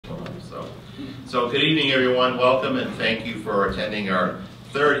So good evening, everyone. Welcome and thank you for attending our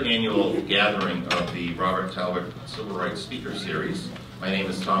third annual gathering of the Robert Talbot Civil Rights Speaker Series. My name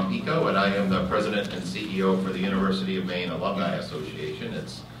is Tom Pico, and I am the President and CEO for the University of Maine Alumni Association.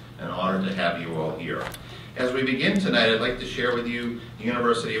 It's an honor to have you all here. As we begin tonight, I'd like to share with you the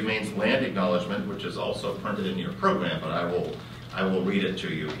University of Maine's land acknowledgement, which is also printed in your program, but I will read it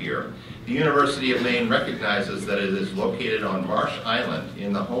to you here. The University of Maine recognizes that it is located on Marsh Island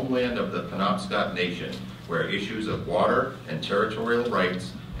in the homeland of the Penobscot Nation, where issues of water and territorial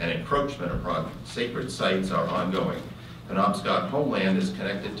rights and encroachment upon sacred sites are ongoing. Penobscot homeland is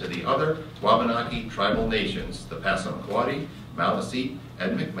connected to the other Wabanaki tribal nations, the Passamaquoddy, Maliseet,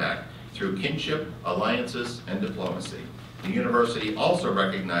 and Micmac, through kinship, alliances, and diplomacy. The university also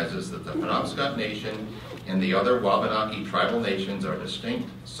recognizes that the Penobscot Nation and the other Wabanaki tribal nations are distinct,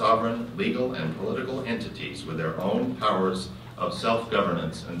 sovereign, legal, and political entities with their own powers of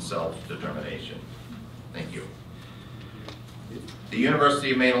self-governance and self-determination. Thank you. The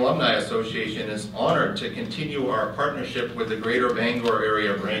University of Maine Alumni Association is honored to continue our partnership with the Greater Bangor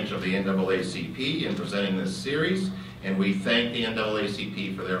Area branch of the NAACP in presenting this series, and we thank the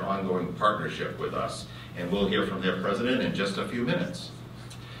NAACP for their ongoing partnership with us. And we'll hear from their president in just a few minutes.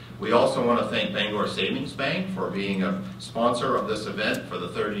 We also want to thank Bangor Savings Bank for being a sponsor of this event for the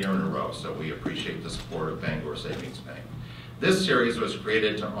third year in a row, so we appreciate the support of Bangor Savings Bank. This series was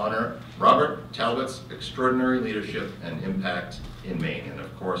created to honor Robert Talbot's extraordinary leadership and impact in Maine, and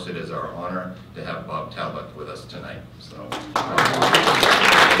of course it is our honor to have Bob Talbot with us tonight. So.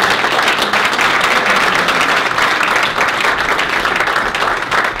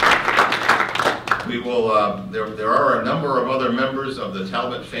 We will, there are a number of other members of the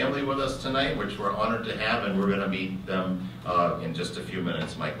Talbot family with us tonight, which we're honored to have, and we're going to meet them in just a few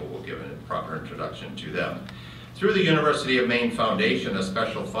minutes. Michael will give a proper introduction to them. Through the University of Maine Foundation, a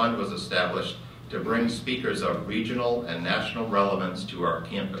special fund was established to bring speakers of regional and national relevance to our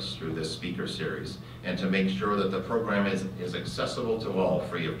campus through this speaker series, and to make sure that the program is accessible to all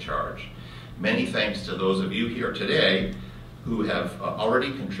free of charge. Many thanks to those of you here today who have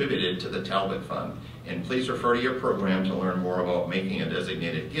already contributed to the Talbot Fund. And please refer to your program to learn more about making a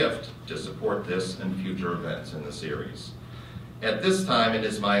designated gift to support this and future events in the series. At this time, it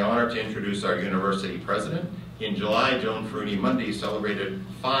is my honor to introduce our university president. In July, Joan Ferruti-Mundy celebrated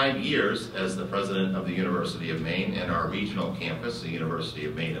 5 years as the president of the University of Maine and our regional campus, the University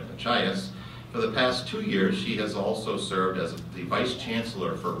of Maine at Machias. For the past 2 years, she has also served as the Vice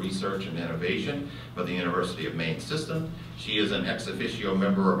Chancellor for Research and Innovation for the University of Maine system. She is an ex officio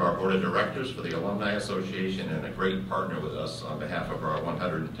member of our Board of Directors for the Alumni Association and a great partner with us on behalf of our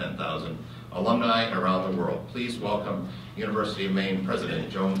 110,000 alumni around the world. Please welcome University of Maine President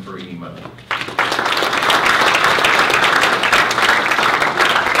Joan Ferruti-Mundy.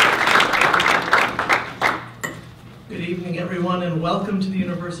 Good evening, everyone, and welcome to the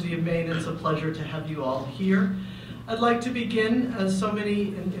University of Maine. It's a pleasure to have you all here. I'd like to begin, as so many,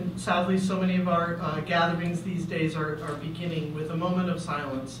 and sadly so many of our gatherings these days are beginning, with a moment of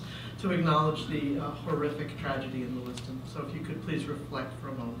silence to acknowledge the horrific tragedy in Lewiston. So if you could please reflect for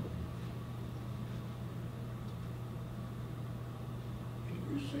a moment.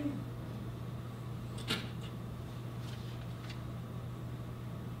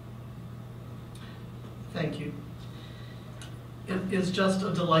 Thank you. It is just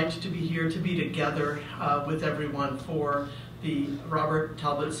a delight to be here, to be together with everyone for the Robert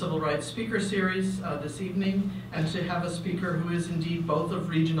Talbot Civil Rights Speaker Series this evening, and to have a speaker who is indeed both of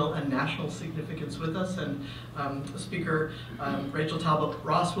regional and national significance with us. And Speaker Rachel Talbot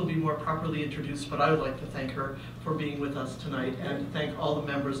Ross will be more properly introduced, but I would like to thank her for being with us tonight, and thank all the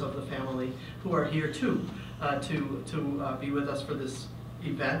members of the family who are here too to be with us for this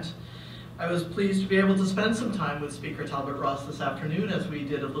event. I was pleased to be able to spend some time with Speaker Talbot Ross this afternoon as we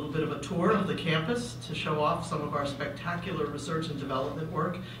did a little bit of a tour of the campus to show off some of our spectacular research and development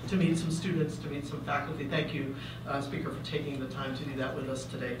work, to meet some students, to meet some faculty. Thank you, Speaker, for taking the time to do that with us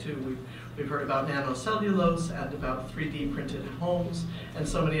today, too. We've heard about nanocellulose and about 3D printed homes and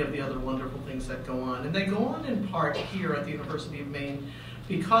so many of the other wonderful things that go on. And they go on in part here at the University of Maine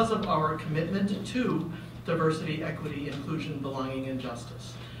because of our commitment to diversity, equity, inclusion, belonging, and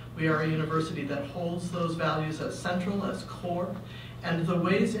justice. We are a university that holds those values as central, as core, and the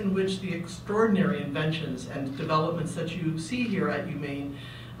ways in which the extraordinary inventions and developments that you see here at UMaine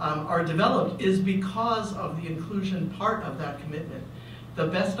are developed is because of the inclusion part of that commitment. The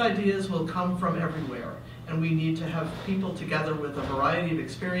best ideas will come from everywhere, and we need to have people together with a variety of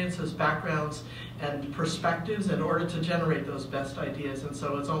experiences, backgrounds, and perspectives in order to generate those best ideas. And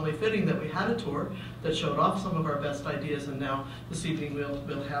so it's only fitting that we had a tour that showed off some of our best ideas, and now this evening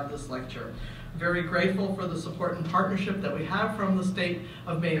we'll have this lecture. Very grateful for the support and partnership that we have from the State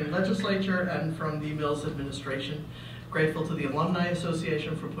of Maine Legislature and from the Mills administration. Grateful to the Alumni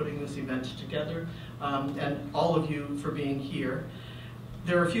Association for putting this event together, and all of you for being here.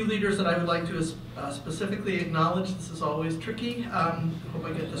 There are a few leaders that I would like to specifically acknowledge. This is always tricky. Hope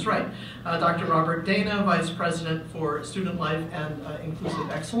I get this right. Dr. Robert Dana, Vice President for Student Life and Inclusive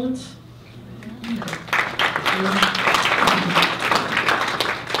Excellence.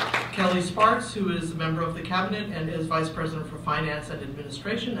 Kelly Sparks, who is a member of the Cabinet and is Vice President for Finance and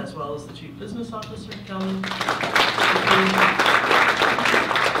Administration, as well as the Chief Business Officer. Kelly.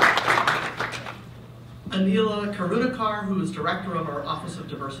 Anila Karunakar, who is Director of our Office of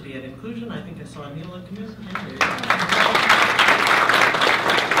Diversity and Inclusion. I think I saw Anila come in.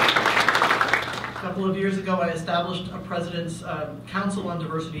 A couple of years ago, I established a President's Council on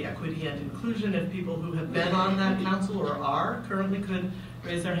Diversity, Equity, and Inclusion. If people who have been on that council or are currently could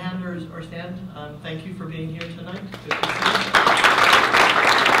raise their hand or stand. Thank you for being here tonight. Good to see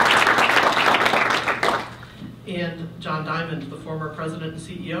you. And John Diamond, the former President and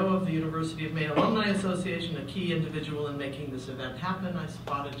CEO of the University of Maine Alumni Association, a key individual in making this event happen. I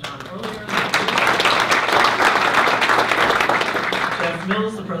spotted John earlier. Jeff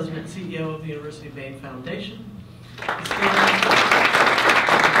Mills, the President and CEO of the University of Maine Foundation.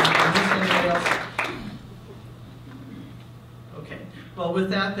 Okay. Well, with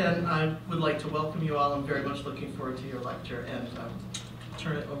that, then, I would like to welcome you all. I'm very much looking forward to your lecture, and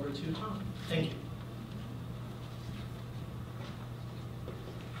turn it over to Tom. Thank you.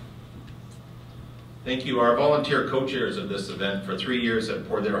 Thank you. Our volunteer co-chairs of this event for 3 years have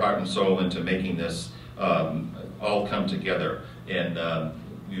poured their heart and soul into making this all come together. And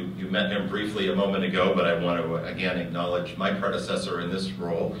you met him briefly a moment ago, but I want to again acknowledge my predecessor in this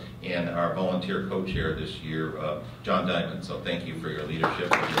role and our volunteer co-chair this year, John Diamond. So thank you for your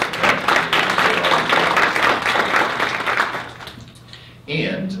leadership in this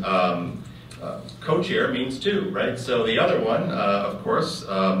event. And co-chair means two, right? So the other one, of course,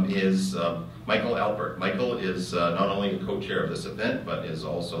 is Michael Albert. Michael is not only a co-chair of this event, but is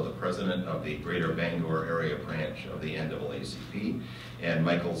also the president of the Greater Bangor Area Branch of the NAACP. And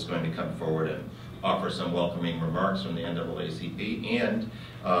Michael's going to come forward and offer some welcoming remarks from the NAACP and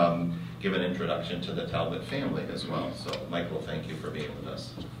give an introduction to the Talbot family as well. So Michael, thank you for being with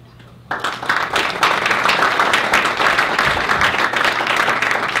us.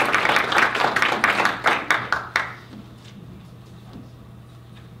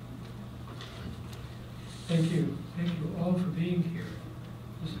 Thank you. Thank you all for being here.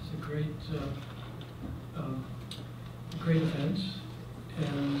 This is a great event,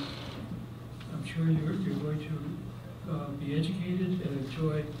 and I'm sure you're going to be educated and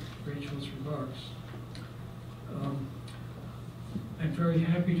enjoy Rachel's remarks. I'm very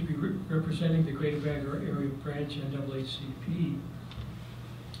happy to be representing the Greater Bangor Area Branch NAACP,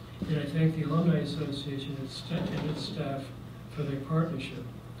 and I thank the Alumni Association and its staff for their partnership.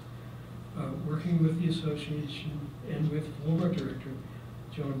 Working with the association and with former director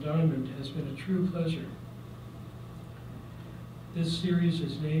John Diamond has been a true pleasure. This series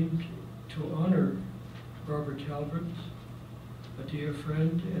is named to honor Robert Talbot, a dear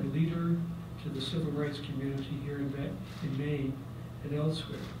friend and leader to the civil rights community here in Maine and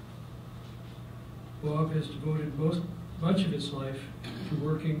elsewhere. Bob has devoted much of his life to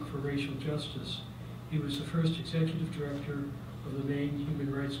working for racial justice. He was the first executive director of the Maine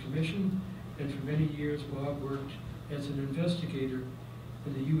Human Rights Commission, and for many years Bob worked as an investigator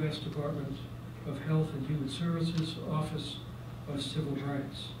in the U.S. Department of Health and Human Services Office of Civil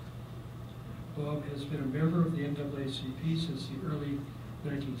Rights. Bob has been a member of the NAACP since the early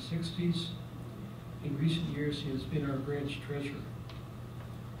 1960s. In recent years, he has been our branch treasurer.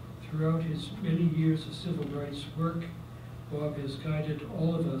 Throughout his many years of civil rights work, Bob has guided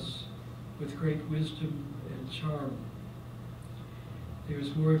all of us with great wisdom and charm. There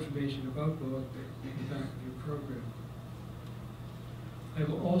is more information about Bob in the back of your program.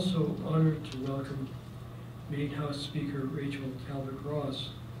 I'm also honored to welcome Maine House Speaker Rachel Talbot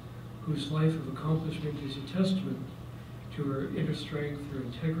Ross, whose life of accomplishment is a testament to her inner strength, her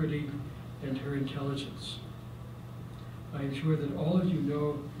integrity, and her intelligence. I am sure that all of you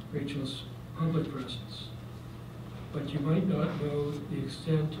know Rachel's public presence, but you might not know the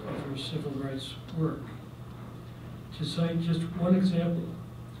extent of her civil rights work. To cite just one example,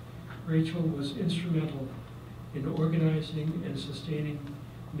 Rachel was instrumental in organizing and sustaining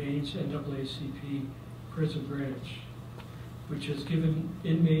Maine's NAACP Prison Branch, which has given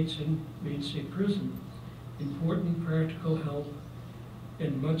inmates in Main State Prison important practical help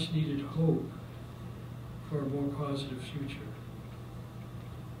and much needed hope for a more positive future.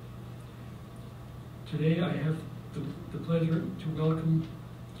 Today I have the pleasure to welcome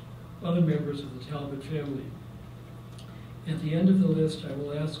other members of the Talbot family. At the end of the list, I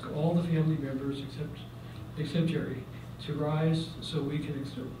will ask all the family members except Jerry to rise so we can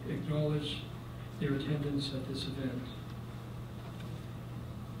acknowledge their attendance at this event.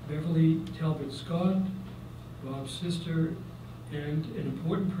 Beverly Talbot Scott, Bob's sister, and an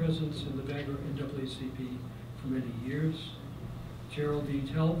important presence in the Bangor NAACP for many years. Gerald D.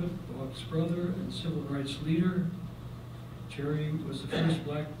 Talbot, Bob's brother and civil rights leader. Jerry was the first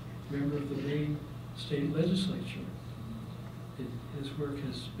black member of the Maine state legislature. His work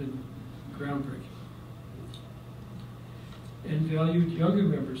has been groundbreaking. And valued younger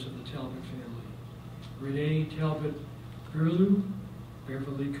members of the Talbot family. Renee Talbot Burlew,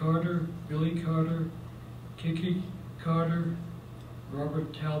 Beverly Carter, Billy Carter, Kiki Carter,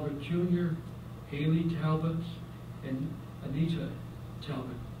 Robert Talbot Jr., Haley Talbot, and Anita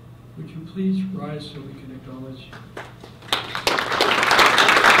Talbot. Would you please rise so we can acknowledge?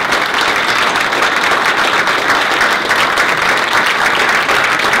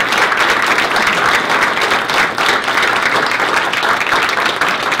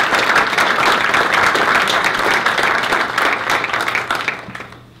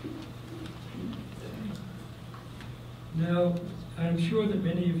 Now, I'm sure that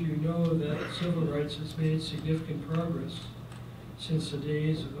many of you know that civil rights has made significant progress since the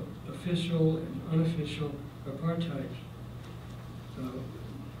days of official and unofficial apartheid,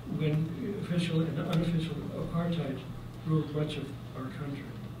 when official and unofficial apartheid ruled much of our country.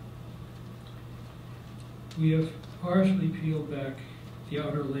 We have partially peeled back the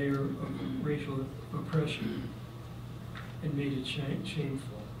outer layer of racial oppression and made it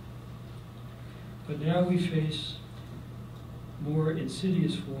shameful. But now we face more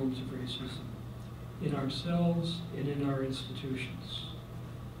insidious forms of racism in ourselves and in our institutions.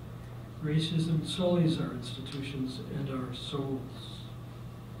 Racism sullies our institutions and our souls.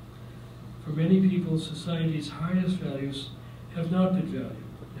 For many people, society's highest values have not been valued,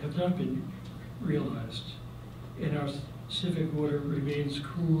 have not been realized, and our civic order remains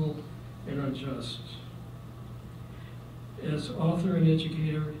cruel and unjust. As author and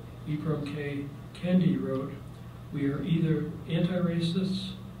educator Ibram K. Kendi wrote, we are either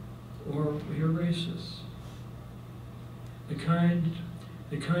anti-racists or we are racists. The kind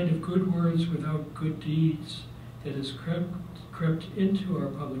of good words without good deeds that has crept into our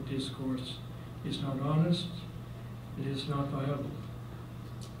public discourse is not honest, it is not viable.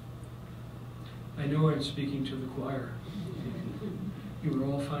 I know I'm speaking to the choir. You are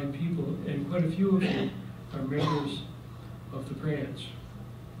all fine people, and quite a few of you are members of the branch.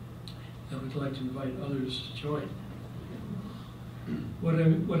 I would like to invite others to join. What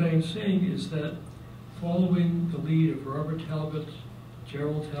I am saying is that following the lead of Robert Talbot,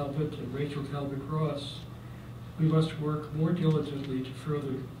 Gerald Talbot, and Rachel Talbot Ross, we must work more diligently to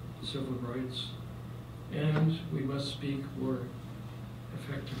further civil rights, and we must speak more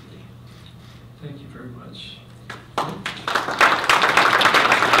effectively. Thank you very much.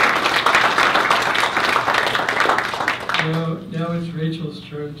 Now it's Rachel's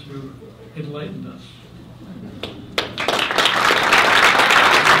turn to enlighten us.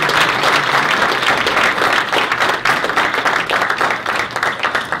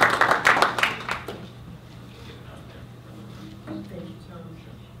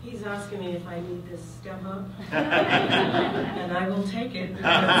 He's asking me if I need this step up, and I will take it.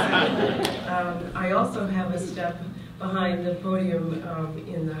 I also have a step behind the podium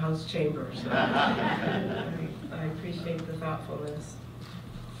in the House chamber, so I appreciate the thoughtfulness.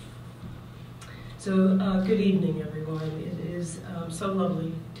 So good evening, everyone. It is so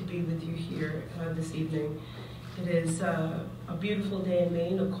lovely to be with you here this evening. It is a beautiful day in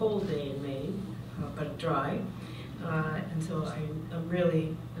Maine, a cold day in Maine, but dry. And so I'm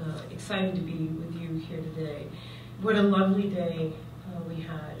really excited to be with you here today. What a lovely day we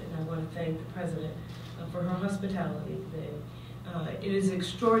had, and I want to thank the President for her hospitality today. It is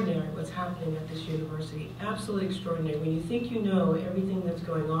extraordinary what's happening at this university, absolutely extraordinary. When you think you know everything that's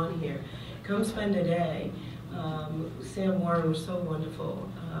going on here, come spend a day. Sam Warren was so wonderful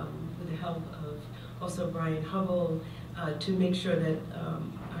with the help of also Brian Hubble to make sure that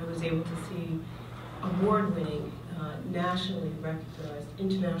I was able to see award-winning, nationally recognized,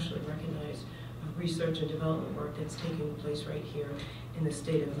 internationally recognized research and development work that's taking place right here in the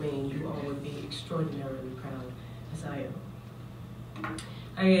state of Maine. You all would be extraordinarily proud, as I am.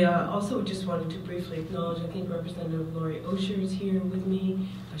 I also just wanted to briefly acknowledge, I think Representative Lori Osher is here with me.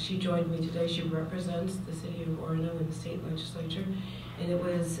 She joined me today. She represents the city of Orono in the state legislature. And it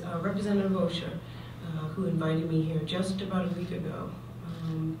was Representative Osher who invited me here just about a week ago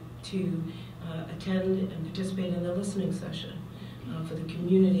to attend and participate in a listening session for the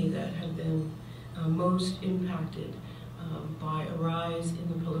community that had been most impacted by a rise in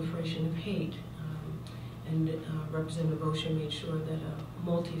the proliferation of hate. And Representative Osher made sure that a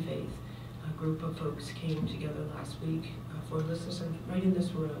multi-faith group of folks came together last week for a listening session right in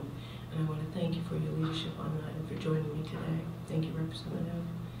this room. And I want to thank you for your leadership on that and for joining me today. Thank you, Representative.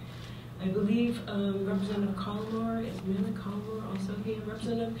 I believe Representative Collmore, is Amanda Collmore also here?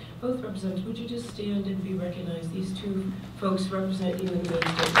 Both representatives, would you just stand and be recognized? These two folks represent you in the main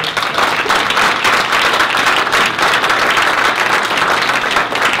state.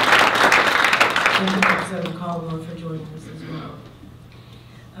 Thank you, Representative Collmore, for joining us as well.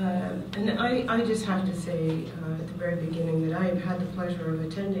 And I just have to say at the very beginning that I have had the pleasure of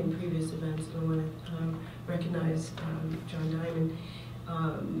attending previous events, and I want to recognize John Diamond.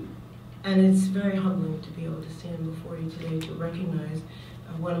 And it's very humbling to be able to stand before you today to recognize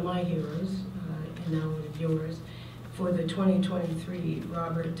one of my heroes, and now one of yours, for the 2023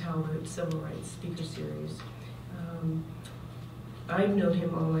 Robert Talbot Civil Rights Speaker Series. I've known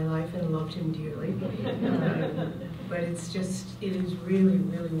him all my life and loved him dearly, but it is really,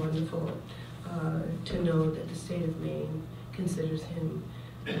 really wonderful to know that the state of Maine considers him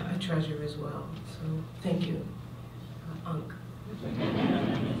a treasure as well. So thank you, Unc.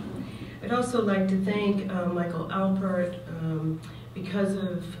 I'd also like to thank Michael Alpert. Because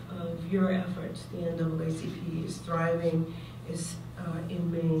of your efforts, the NAACP is thriving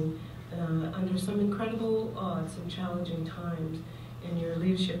in Maine under some incredible odds and challenging times, and your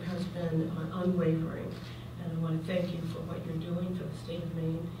leadership has been unwavering. And I want to thank you for what you're doing for the state of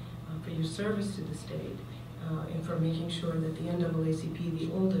Maine, for your service to the state, and for making sure that the NAACP, the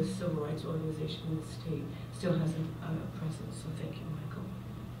oldest civil rights organization in the state, still has a presence. So thank you, Michael.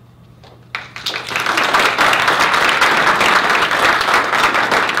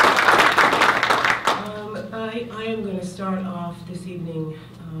 I am going to start off this evening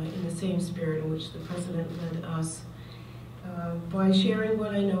in the same spirit in which the President led us by sharing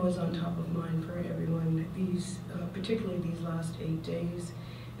what I know is on top of mind for everyone, particularly these last 8 days,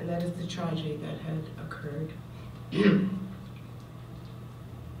 and that is the tragedy that had occurred in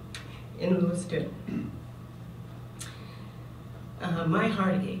Lewiston. My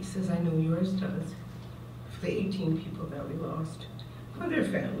heart aches, as I know yours does, for the 18 people that we lost, for their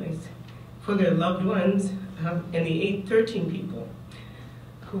families, for their loved ones, and the 13 people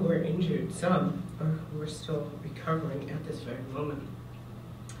who were injured, some or who are still recovering at this very moment.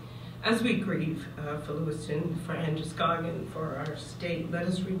 As we grieve for Lewiston, for Androscoggin, for our state, let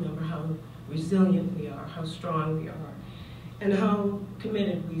us remember how resilient we are, how strong we are, and how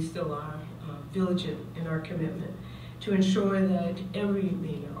committed we still are, vigilant in our commitment to ensure that every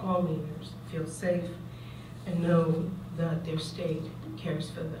Mainer, all Mainers, feel safe and know that their state cares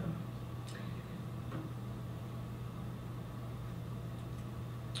for them.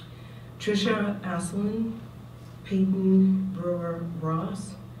 Tricia Asselin, Peyton Brewer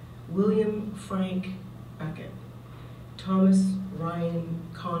Ross, William Frank Beckett, Thomas Ryan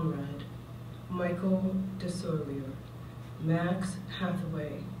Conrad, Michael DeSorlier, Max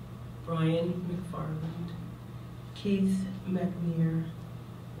Hathaway, Brian McFarland, Keith McNear,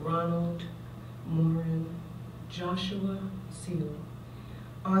 Ronald Morin, Joshua Seal,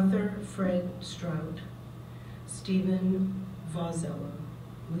 Arthur Fred Strout, Stephen Vazella,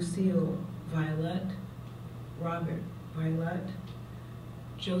 Lucille Violet, Robert Violet,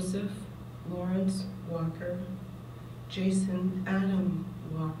 Joseph Lawrence Walker, Jason Adam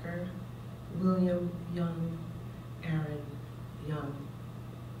Walker, William Young, Aaron Young.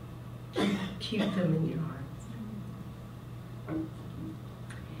 Keep them in your hearts.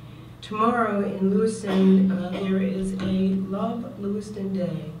 Tomorrow in Lewiston, there is a Love Lewiston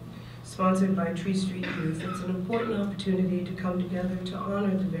Day, sponsored by Tree Street Youth. It's an important opportunity to come together to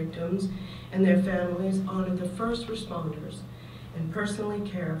honor the victims and their families, honor the first responders, and personally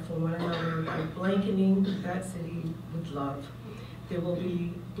care for one another by blanketing that city with love. There will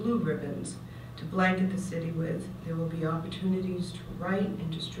be blue ribbons to blanket the city with. There will be opportunities to write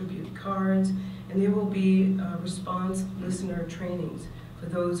and distribute cards, and there will be response listener trainings for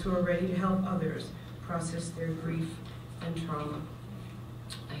those who are ready to help others process their grief and trauma.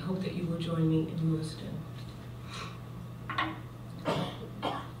 I hope that you will join me in Lewiston.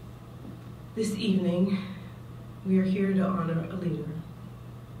 This evening, we are here to honor a leader,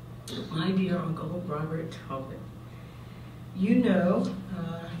 my dear uncle, Robert Talbot. You know,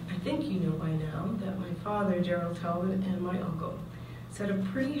 I think you know by now, that my father, Gerald Talbot, and my uncle set a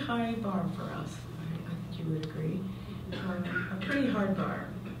pretty high bar for us. I think you would agree. A pretty hard bar.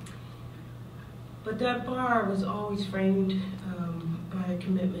 But that bar was always framed by a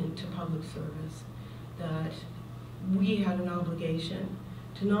commitment to public service, that we had an obligation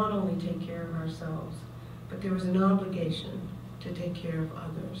to not only take care of ourselves, but there was an obligation to take care of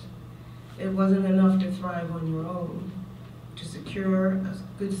others. It wasn't enough to thrive on your own, to secure a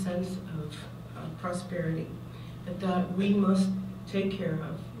good sense of prosperity, but that we must take care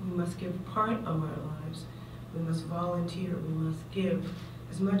of, we must give part of our lives, we must volunteer, we must give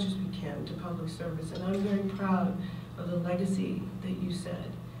as much as we can to public service. And I'm very proud of the legacy that you set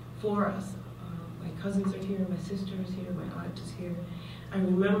for us. My cousins are here, my sister is here, my aunt is here. I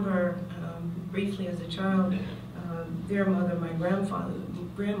remember briefly as a child, their mother, my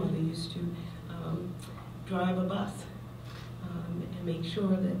grandmother used to drive a bus and make sure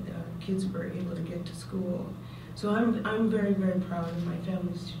that kids were able to get to school. So I'm very, very proud of my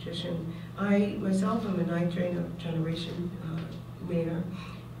family's tradition. I myself am a ninth generation Mainer,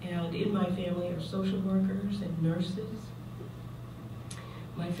 and in my family are social workers and nurses.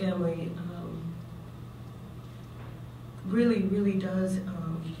 My family really, really does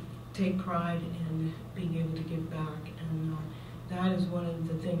take pride in being able to give back, and that is one of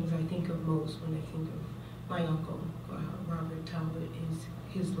the things I think of most when I think of my uncle, Robert Talbot, is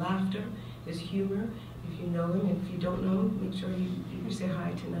his laughter, his humor. If you know him, and if you don't know him, make sure you say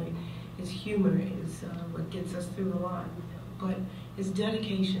hi tonight. His humor is what gets us through a lot, but his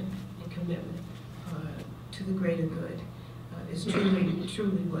dedication and commitment to the greater good is truly,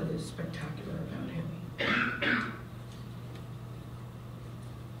 truly what is spectacular about him.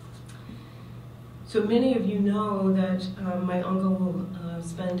 So many of you know that my uncle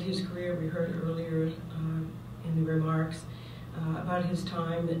spent his career, we heard earlier in the remarks, about his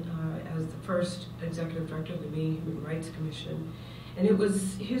time as the first executive director of the Maine Human Rights Commission. And it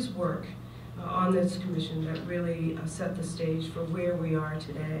was his work on this commission that really set the stage for where we are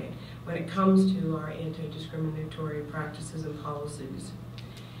today when it comes to our anti-discriminatory practices and policies.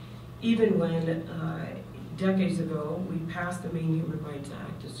 Even when decades ago we passed the Maine Human Rights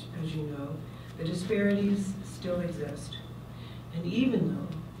Act, as you know, the disparities still exist. And even though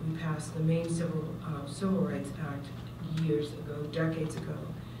we passed the Maine Civil Rights Act years ago, decades ago,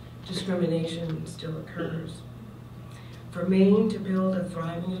 discrimination still occurs. For Maine to build a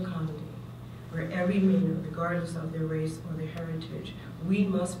thriving economy where every Mainer, regardless of their race or their heritage, we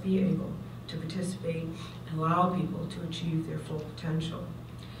must be able to participate and allow people to achieve their full potential.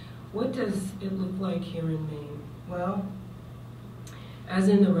 What does it look like here in Maine? Well, as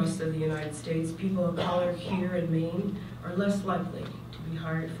in the rest of the United States, people of color here in Maine are less likely to be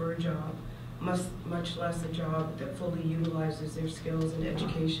hired for a job, much less a job that fully utilizes their skills and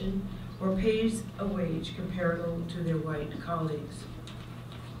education or pays a wage comparable to their white colleagues.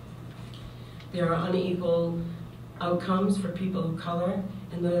 There are unequal outcomes for people of color,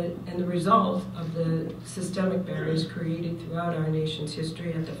 and the result of the systemic barriers created throughout our nation's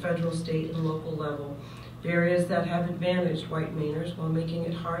history at the federal, state, and local level. Barriers that have advantaged white Mainers while making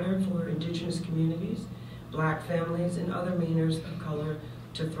it harder for indigenous communities, black families, and other Mainers of color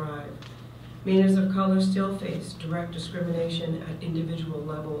to thrive. Mainers of color still face direct discrimination at individual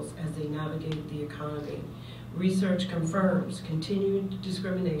levels as they navigate the economy. Research confirms continued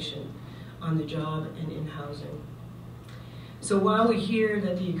discrimination on the job and in housing. So while we hear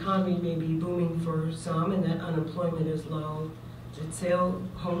that the economy may be booming for some and that unemployment is low, that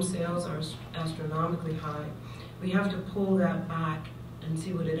home sales are astronomically high, we have to pull that back and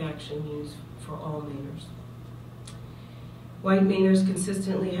see what it actually means for all Mainers. White Mainers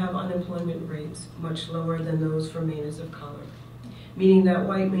consistently have unemployment rates much lower than those for Mainers of color, meaning that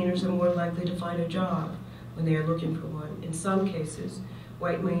white Mainers are more likely to find a job when they are looking for one. In some cases,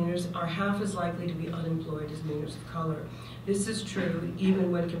 white Mainers are half as likely to be unemployed as Mainers of color. This is true even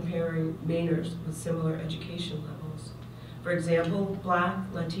when comparing Mainers with similar education levels. For example, Black,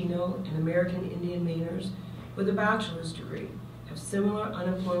 Latino, and American Indian Mainers with a bachelor's degree have similar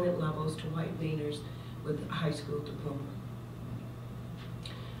unemployment levels to white Mainers with a high school diploma.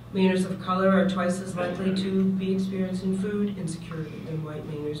 Mainers of color are twice as likely to be experiencing food insecurity than white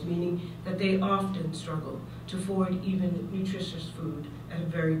Mainers, meaning that they often struggle to afford even nutritious food at a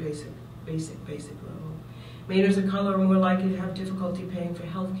very basic level. Mainers of color are more likely to have difficulty paying for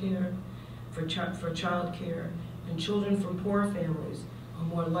health care, for child care, and children from poor families are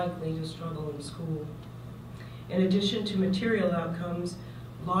more likely to struggle in school. In addition to material outcomes,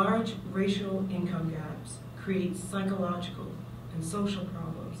 large racial income gaps create psychological and social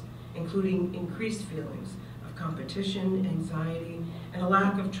problems, including increased feelings of competition, anxiety, and a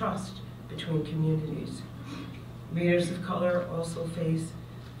lack of trust between communities. Maynards of color also face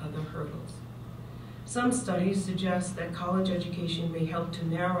other hurdles. Some studies suggest that college education may help to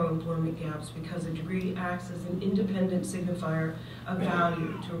narrow employment gaps because a degree acts as an independent signifier of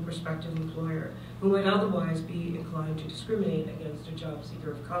value to a prospective employer who would otherwise be inclined to discriminate against a job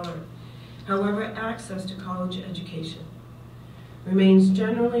seeker of color. However, access to college education remains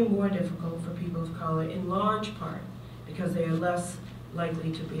generally more difficult for people of color, in large part because they are less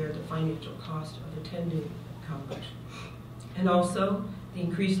likely to bear the financial cost of attending college. And also, the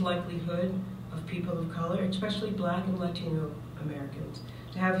increased likelihood of people of color, especially Black and Latino Americans,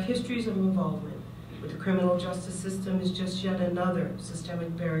 to have histories of involvement with the criminal justice system is just yet another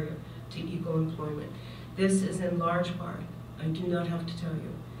systemic barrier to equal employment. This is in large part, I do not have to tell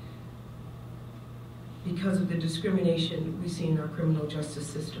you, because of the discrimination we see in our criminal justice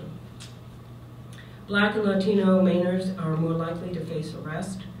system. Black and Latino Mainers are more likely to face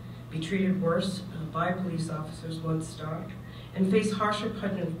arrest, be treated worse by police officers once stopped, and face harsher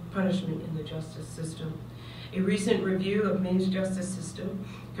punishment in the justice system. A recent review of Maine's justice system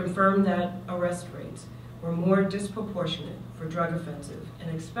confirmed that arrest rates were more disproportionate for drug offenses,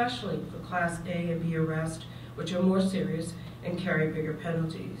 and especially for Class A and B arrests, which are more serious and carry bigger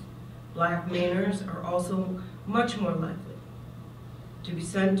penalties. Black Mainers are also much more likely to be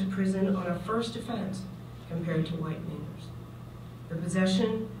sent to prison on a first offense compared to white Mainers. The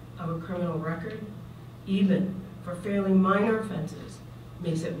possession of a criminal record, even for fairly minor offenses,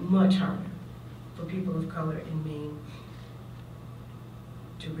 makes it much harder for people of color in Maine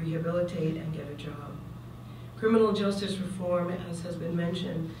to rehabilitate and get a job. Criminal justice reform, as has been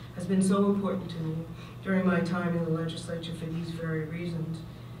mentioned, has been so important to me during my time in the legislature for these very reasons.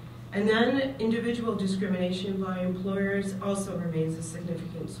 And then individual discrimination by employers also remains a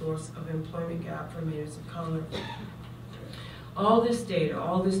significant source of employment gap for Mainers of color. All this data,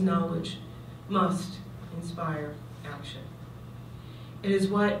 all this knowledge must inspire action. It is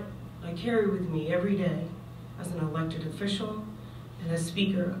what I carry with me every day as an elected official and as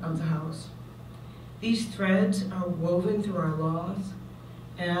Speaker of the House. These threads are woven through our laws,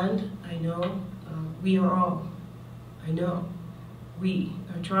 and I know we are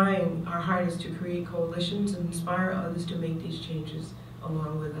trying our hardest to create coalitions and inspire others to make these changes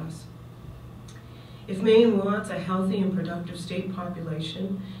along with us. If Maine wants a healthy and productive state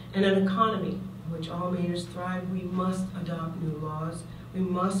population and an economy in which all Mainers thrive, we must adopt new laws. We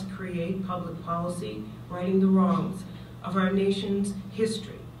must create public policy righting the wrongs of our nation's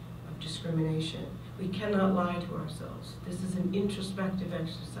history of discrimination. We cannot lie to ourselves. This is an introspective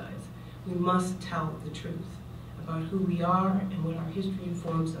exercise. We must tell the truth about who we are and what our history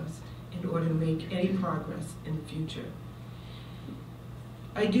informs us in order to make any progress in the future.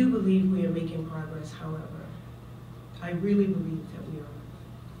 I do believe we are making progress, however. I really believe that we are.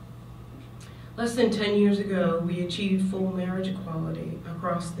 Less than 10 years ago, we achieved full marriage equality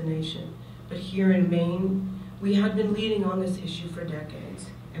across the nation. But here in Maine, we had been leading on this issue for decades,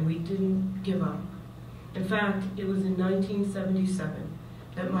 and we didn't give up. In fact, it was in 1977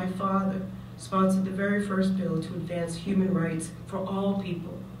 that my father sponsored the very first bill to advance human rights for all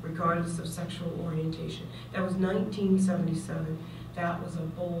people, regardless of sexual orientation. That was 1977. That was a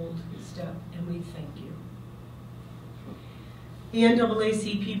bold step, and we thank you. The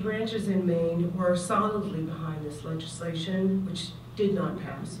NAACP branches in Maine were solidly behind this legislation, which did not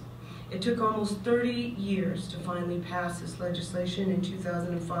pass. It took almost 30 years to finally pass this legislation in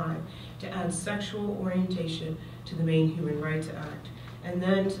 2005 to add sexual orientation to the Maine Human Rights Act, and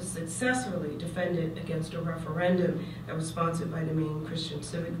then to successfully defend it against a referendum that was sponsored by the Maine Christian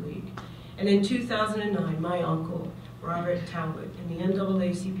Civic League. And in 2009, my uncle, Robert Talbot, and the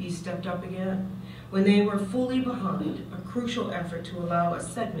NAACP stepped up again when they were fully behind a crucial effort to allow a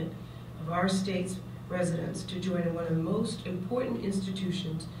segment of our state's residents to join one of the most important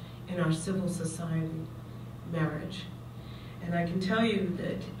institutions in our civil society, marriage. And I can tell you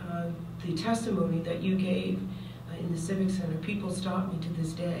that the testimony that you gave in the Civic Center, people stop me to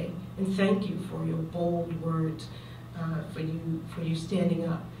this day and thank you for your bold words, for you standing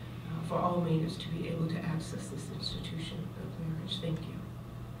up for all Mainers to be able to access this institution of marriage. Thank you.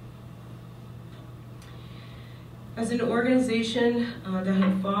 As an organization that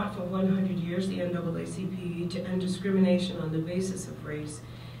had fought for 100 years, the NAACP, to end discrimination on the basis of race,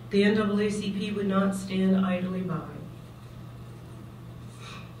 the NAACP would not stand idly by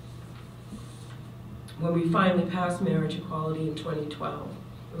when we finally passed marriage equality in 2012.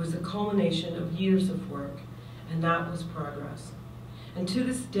 It was a culmination of years of work, and that was progress. And to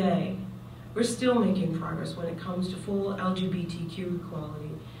this day, we're still making progress when it comes to full LGBTQ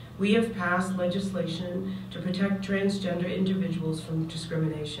equality. We have passed legislation to protect transgender individuals from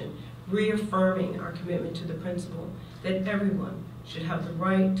discrimination, reaffirming our commitment to the principle that everyone should have the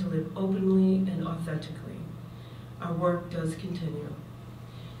right to live openly and authentically. Our work does continue.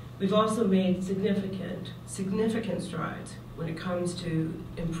 We've also made significant strides when it comes to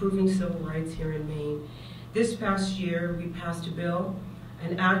improving civil rights here in Maine. This past year, we passed a bill,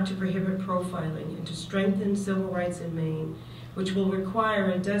 an act to prohibit profiling and to strengthen civil rights in Maine, which will require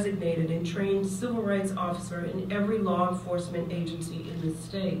a designated and trained civil rights officer in every law enforcement agency in the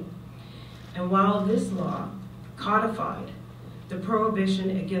state. And while this law codified the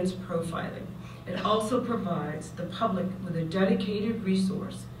prohibition against profiling, it also provides the public with a dedicated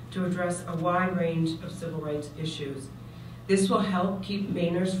resource to address a wide range of civil rights issues. This will help keep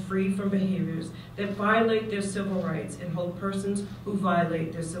Mainers free from behaviors that violate their civil rights and hold persons who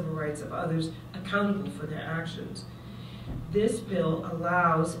violate their civil rights of others accountable for their actions. This bill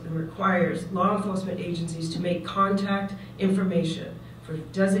allows and requires law enforcement agencies to make contact information for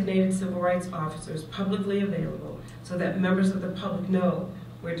designated civil rights officers publicly available so that members of the public know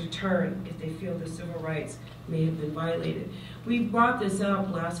where to turn if they feel their civil rights may have been violated. We brought this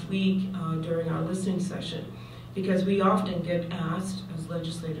up last week during our listening session because we often get asked as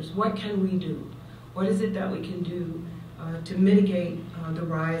legislators, what can we do? What is it that we can do to mitigate the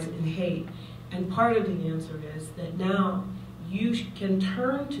rise in hate? And part of the answer is that now you can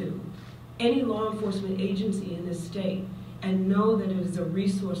turn to any law enforcement agency in this state and know that it is a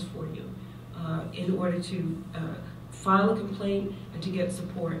resource for you in order to file a complaint and to get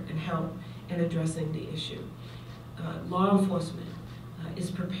support and help in addressing the issue. Law enforcement is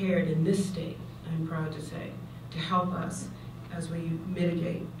prepared in this state, I'm proud to say, to help us as we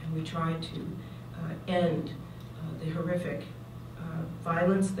mitigate and we try to end the horrific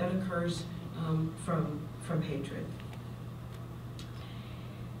violence that occurs from hatred.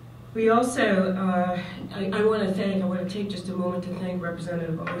 We also, I want to take just a moment to thank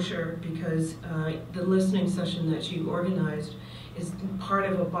Representative Osher because the listening session that she organized is part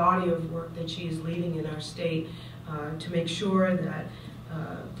of a body of work that she is leading in our state to make sure that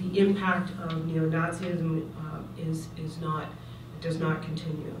the impact of neo-Nazism does not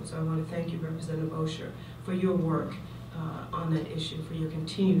continue. So I want to thank you, Representative Osher, for your work on that issue, for your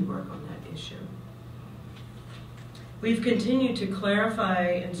continued work on that issue. We've continued to clarify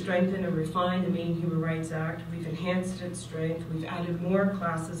and strengthen and refine the Maine Human Rights Act. We've enhanced its strength. We've added more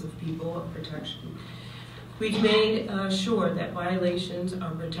classes of people of protection. We've made sure that violations are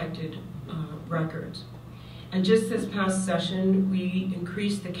protected records. And just this past session, we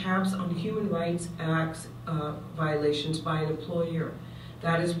increased the caps on Human Rights Act violations by an employer.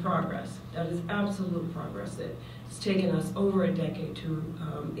 That is progress. That is absolute progress. It's taken us over a decade to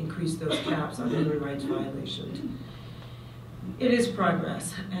increase those caps on human rights violations. It is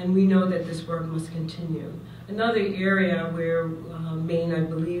progress, and we know that this work must continue. Another area where Maine, I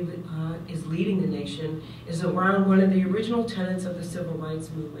believe, is leading the nation is around one of the original tenets of the civil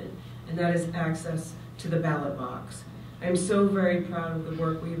rights movement, and that is access to the ballot box. I'm so very proud of the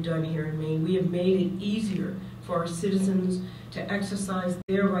work we've done here in Maine. We have made it easier for our citizens to exercise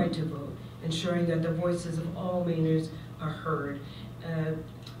their right to vote, ensuring that the voices of all Mainers are heard.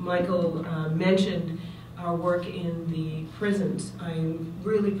 Michael mentioned our work in the prisons. I'm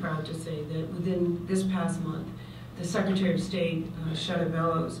really proud to say that within this past month, the Secretary of State, Shana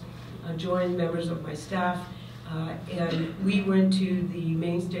Bellows, joined members of my staff, and we went to the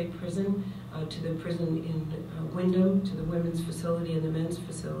Maine State Prison, to the prison in Wyndham, to the women's facility and the men's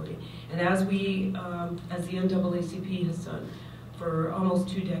facility. And as the NAACP has done for almost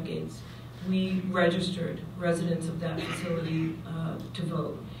 2 decades, we registered residents of that facility to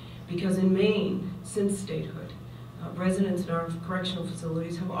vote. Because in Maine, since statehood, residents in our correctional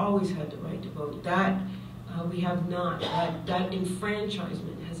facilities have always had the right to vote. That we have not. That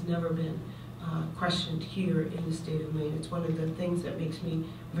enfranchisement has never been questioned here in the state of Maine. It's one of the things that makes me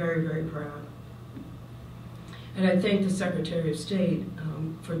very, very proud. And I thank the Secretary of State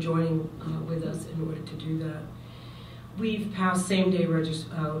for joining with us in order to do that. We've passed same-day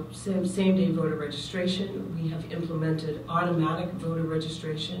voter registration. We have implemented automatic voter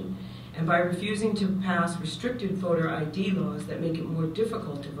registration. And by refusing to pass restricted voter ID laws that make it more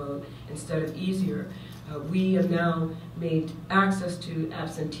difficult to vote instead of easier, we have now made access to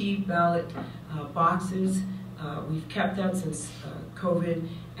absentee ballot boxes. We've kept that since COVID,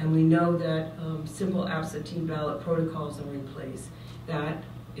 and we know that simple absentee ballot protocols are in place. That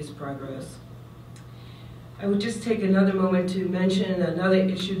is progress. I would just take another moment to mention another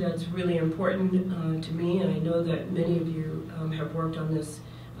issue that's really important to me, and I know that many of you have worked on this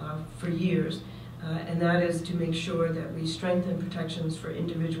for years, and that is to make sure that we strengthen protections for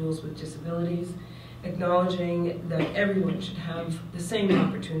individuals with disabilities, acknowledging that everyone should have the same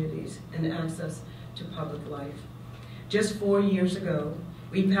opportunities and access to public life. Just 4 years ago,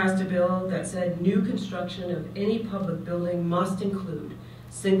 we passed a bill that said new construction of any public building must include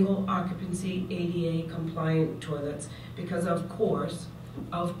single occupancy ADA compliant toilets because of course,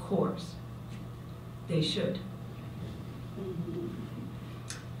 they should.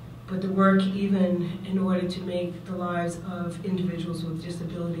 But the work, even in order to make the lives of individuals with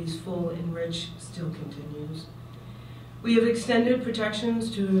disabilities full and rich, still continues. We have extended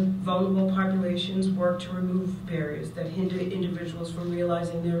protections to vulnerable populations, worked to remove barriers that hinder individuals from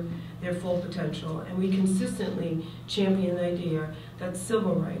realizing their full potential, and we consistently champion the idea that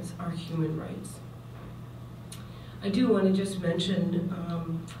civil rights are human rights. I do want to just mention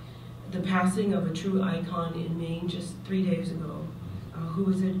the passing of a true icon in Maine just 3 days ago, who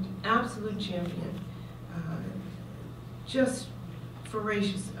was an absolute champion, just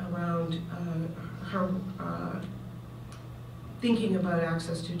voracious around her thinking about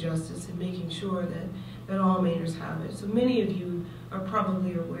access to justice and making sure that all Mainers have it. So many of you are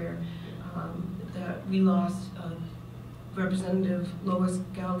probably aware that we lost Representative Lois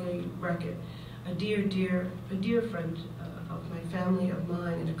Galgay-Reckitt, a dear friend of my family, of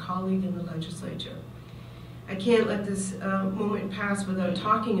mine, and a colleague in the legislature. I can't let this moment pass without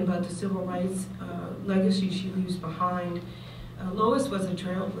talking about the civil rights legacy she leaves behind. Lois was a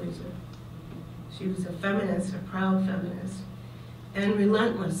trailblazer. She was a feminist, a proud feminist, and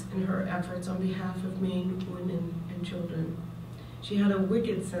relentless in her efforts on behalf of Maine women and children. She had a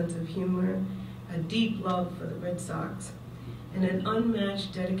wicked sense of humor, a deep love for the Red Sox, and an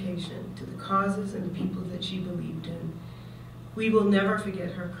unmatched dedication to the causes and the people that she believed in. We will never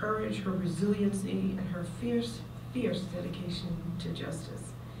forget her courage, her resiliency, and her fierce dedication to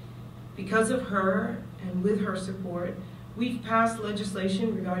justice. Because of her and with her support, we've passed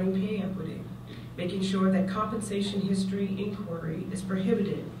legislation regarding pay equity, making sure that compensation history inquiry is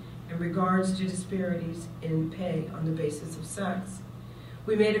prohibited in regards to disparities in pay on the basis of sex.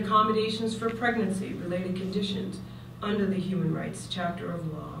 We made accommodations for pregnancy-related conditions under the Human Rights Chapter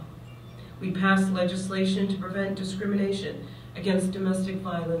of Law. We passed legislation to prevent discrimination against domestic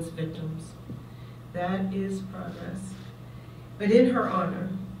violence victims. That is progress. But in her honor,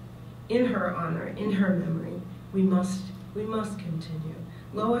 in her memory, we must continue.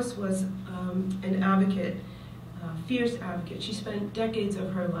 Lois was an advocate, fierce advocate. She spent decades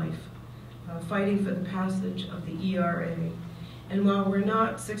of her life fighting for the passage of the ERA. And while we're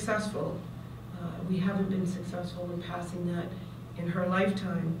not successful, we haven't been successful in passing that in her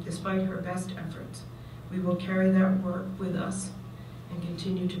lifetime, despite her best efforts, we will carry that work with us and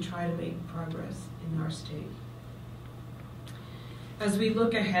continue to try to make progress in our state. As we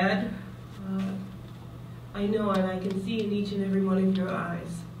look ahead, I know and I can see in each and every one of your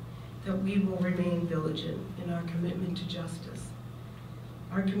eyes that we will remain vigilant in our commitment to justice.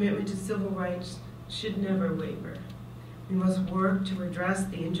 Our commitment to civil rights should never waver. We must work to address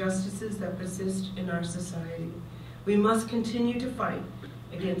the injustices that persist in our society. We must continue to fight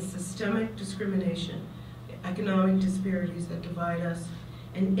against systemic discrimination, economic disparities that divide us,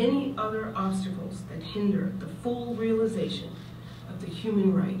 and any other obstacles that hinder the full realization of the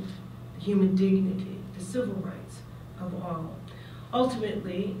human right, the human dignity, the civil rights of all.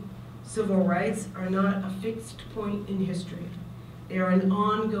 Ultimately, civil rights are not a fixed point in history. They are an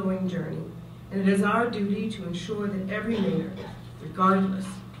ongoing journey, and it is our duty to ensure that every Mainer, regardless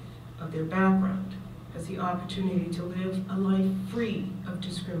of their background, has the opportunity to live a life free of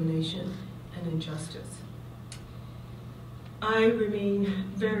discrimination and injustice. I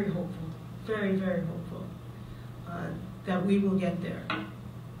remain very hopeful, very, very hopeful that we will get there.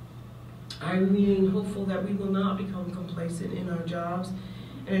 I remain hopeful that we will not become complacent in our jobs,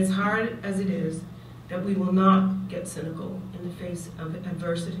 and as hard as it is, that we will not get cynical in the face of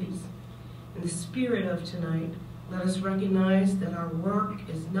adversities. In the spirit of tonight, let us recognize that our work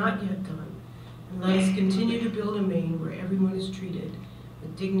is not yet done, and let us continue to build a Maine where everyone is treated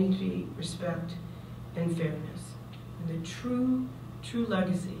with dignity, respect, and fairness. And the true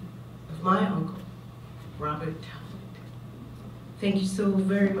legacy of my uncle, Robert Talbot. Thank you so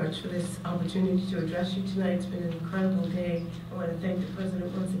very much for this opportunity to address you tonight. It's been an incredible day. I want to thank the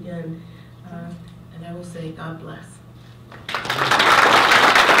President once again, and I will say God bless.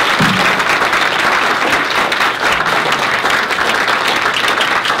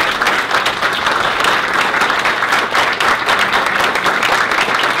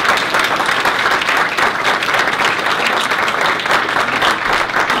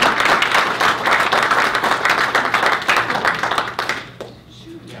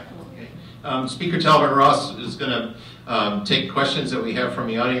 Speaker Talbot Ross is going to take questions that we have from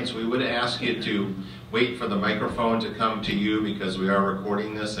the audience. We would ask you to wait for the microphone to come to you because we are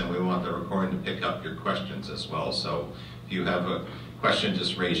recording this and we want the recording to pick up your questions as well. So if you have a question,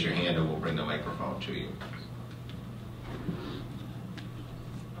 just raise your hand and we'll bring the microphone to you.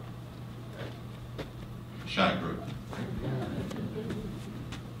 Shy group.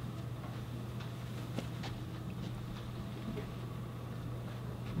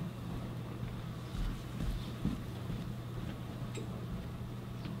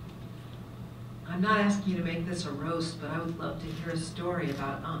 I'm not asking you to make this a roast, but I would love to hear a story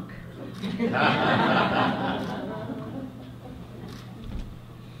about Unc.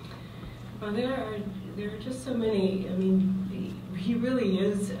 Well, there are just so many. I mean, he really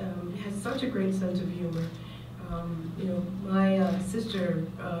is has such a great sense of humor. You know, my sister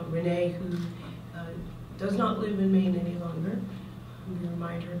Renee, who does not live in Maine any longer. We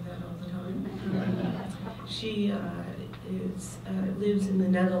remind her of that all the time. She lives in the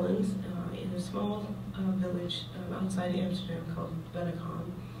Netherlands in a small village outside Amsterdam called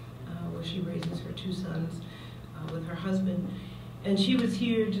Bennekom, where she raises her 2 sons with her husband. And she was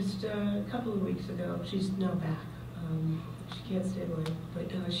here just a couple of weeks ago. She's now back. She can't stay long,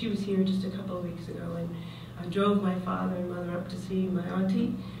 but she was here just a couple of weeks ago, and I drove my father and mother up to see my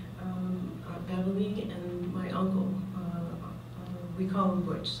auntie, Beverly, and my uncle. We call him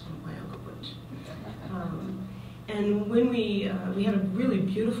Butch, so my Uncle Butch. And when we had a really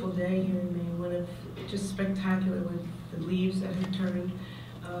beautiful day here in Maine, just spectacular with the leaves that had turned,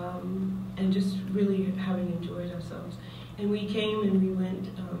 and just really having enjoyed ourselves. And we came and we went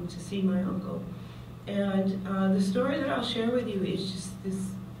to see my uncle. And the story that I'll share with you is just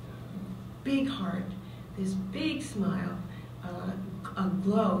this big heart, this big smile, a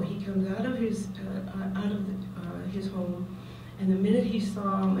glow. He comes out of his home, and the minute he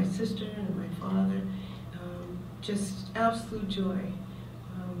saw my sister and my father, just absolute joy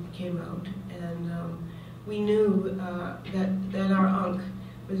came out. And we knew that our Unc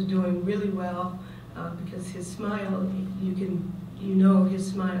was doing really well because his smile, you know his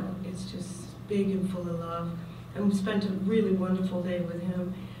smile, it's just big and full of love. And we spent a really wonderful day with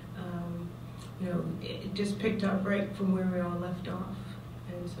him. You know, it just picked up right from where we all left off.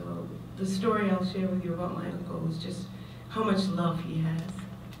 And so the story I'll share with you about my uncle is just how much love he has.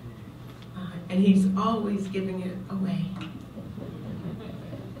 And he's always giving it away.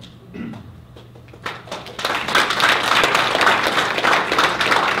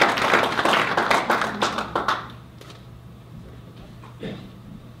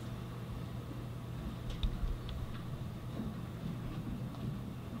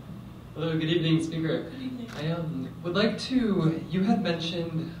 Hello, good evening, Speaker. Good evening. I would like to, you had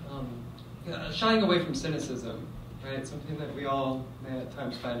mentioned shying away from cynicism, right? Something that we all may at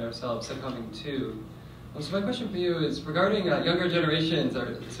times find ourselves succumbing to. So my question for you is regarding younger generations, or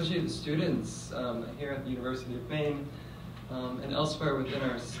especially the students here at the University of Maine and elsewhere within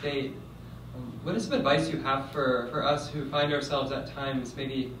our state. What is some advice you have for us who find ourselves at times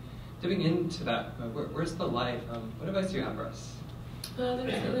maybe dipping into that? Where's the light? What advice do you have for us?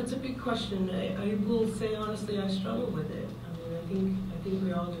 That's a big question. I will say honestly, I struggle with it. I mean, I think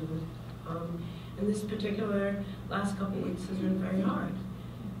we all do. And this particular last couple of weeks has been very hard.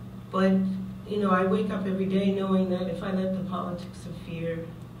 But you know, I wake up every day knowing that if I let the politics of fear,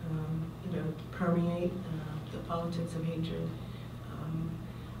 you know, permeate the politics of hatred,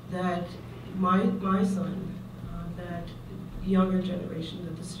 that my son, that younger generation,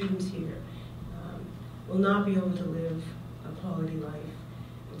 that the students here, will not be able to live a quality life.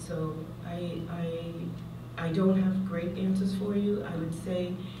 And so I don't have great answers for you. I would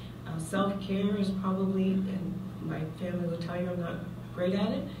say self-care is probably, and my family will tell you I'm not great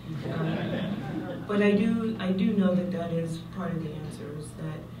at it, but I do know that is part of the answer, is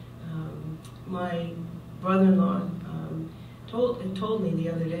that my brother-in-law told me the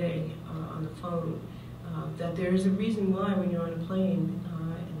other day on the phone that there is a reason why when you're on a plane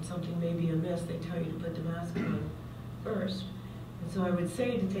and something may be amiss, they tell you to put the mask on first. And so I would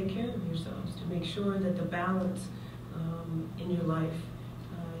say to take care of yourselves, to make sure that the balance in your life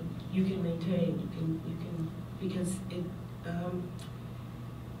you can maintain. You can because it.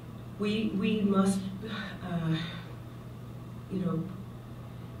 We must, you know,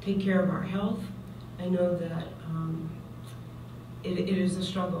 take care of our health. I know that it is a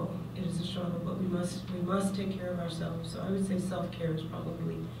struggle. It is a struggle, but we must take care of ourselves. So I would say self-care is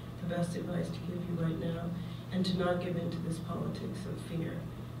probably the best advice to give you right now, and to not give into this politics of fear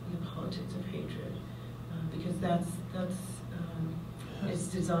and the politics of hatred, because that's it's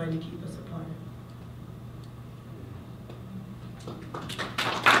designed to keep us apart.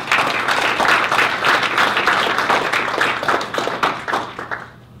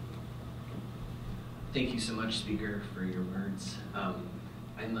 speaker, for your words.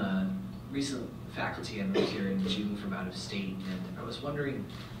 I'm a recent faculty. I moved here in June from out of state, and I was wondering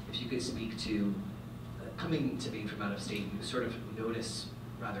if you could speak to, coming to Maine from out of state, you sort of notice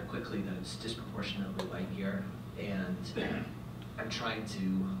rather quickly that it's disproportionately white here, and I'm trying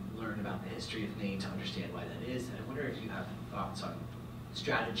to learn about the history of Maine to understand why that is, and I wonder if you have thoughts on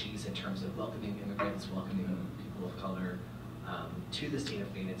strategies in terms of welcoming immigrants, welcoming people of color to the state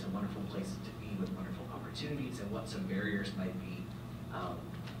of Maine. It's a wonderful place to be with wonderful opportunities, and what some barriers might be,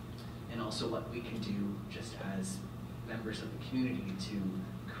 and also what we can do just as members of the community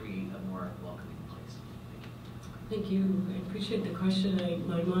to create a more welcoming place. Thank you. I appreciate the question.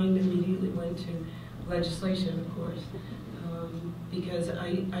 My mind immediately went to legislation, of course, because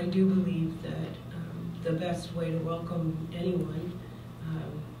I do believe that the best way to welcome anyone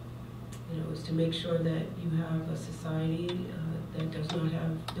is to make sure that you have a society that does not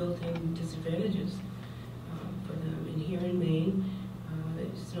have built-in disadvantages for them. And here in Maine,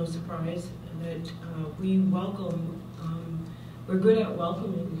 it's no surprise that we welcome, we're good at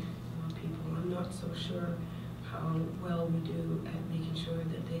welcoming people. I'm not so sure how well we do at making sure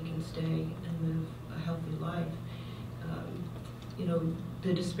that they can stay and live a healthy life.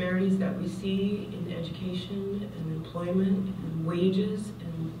 The disparities that we see in education and employment and wages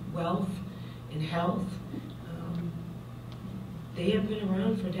and wealth and health, they have been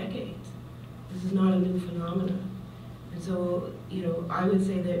around for decades. This is not a new phenomenon. And so, I would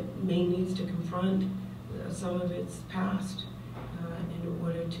say that Maine needs to confront some of its past in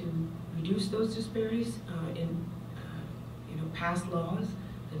order to reduce those disparities and pass laws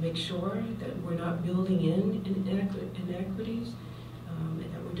that make sure that we're not building in inequities,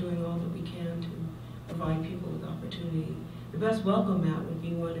 and that we're doing all that we can to provide people with opportunity. The best welcome mat would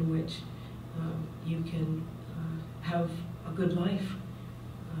be one in which you can have a good life,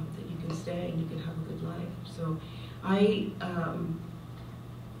 that you can stay and you can have a good life. So I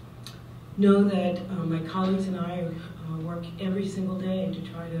know that my colleagues and I work every single day to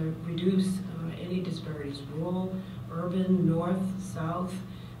try to reduce any disparities, rural, urban, north, south,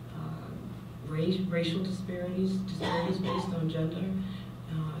 racial disparities based on gender.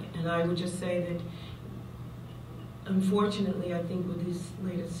 And I would just say that, unfortunately, I think with this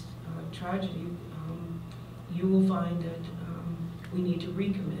latest tragedy, you will find that we need to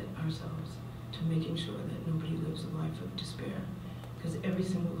recommit ourselves to making sure that nobody lives a life of despair, because every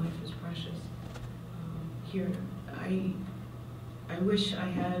single life is precious. Here, I wish I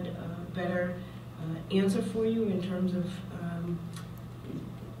had a better answer for you in terms of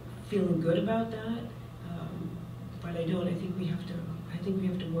feeling good about that, but I don't. I think we have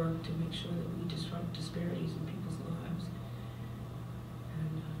to work to make sure that we disrupt disparities in people's lives.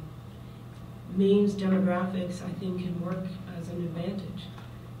 And Maine's demographics, I think, can work as an advantage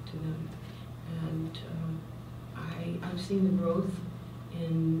to them. And I've seen the growth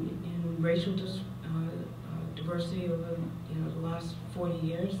in racial diversity over the last 40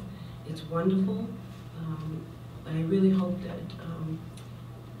 years. It's wonderful, and I really hope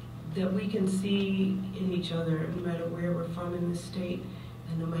that we can see in each other, no matter where we're from in this state,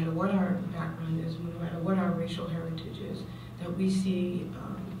 and no matter what our background is, no matter what our racial heritage is, that we see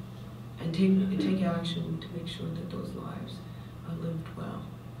and take action to make sure that those lives are lived well.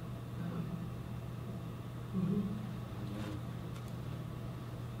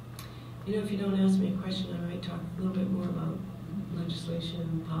 If you don't ask me a question, I might talk a little bit more about legislation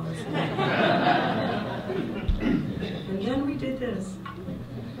and policy. And then we did this.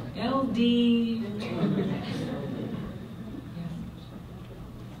 LD.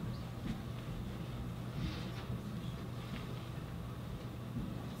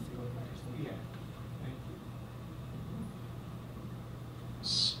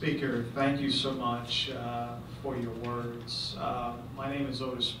 Speaker, thank you so much for your words. My name is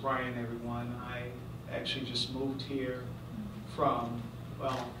Otis Bryan, everyone. I actually just moved here from,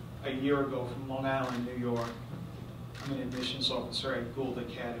 a year ago from Long Island, New York. I'm an admissions officer at Gould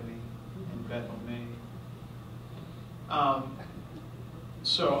Academy in Bethel, Maine.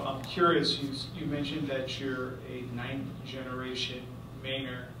 So I'm curious, you mentioned that you're a 9th generation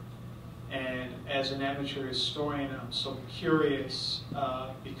Mainer. And as an amateur historian, I'm so curious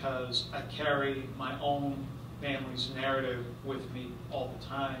because I carry my own family's narrative with me all the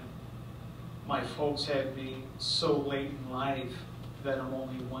time. My folks had me so late in life that I'm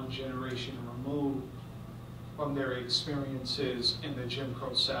only one generation removed from their experiences in the Jim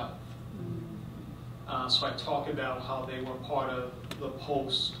Crow South. So I talk about how they were part of the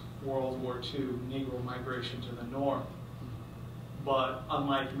post-World War II Negro migration to the north. But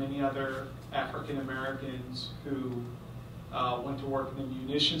unlike many other African Americans who went to work in the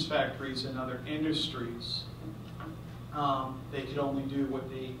munitions factories and other industries, They could only do what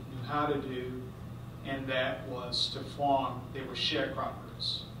they knew how to do, and that was to farm. They were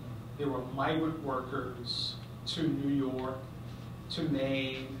sharecroppers. They were migrant workers to New York, to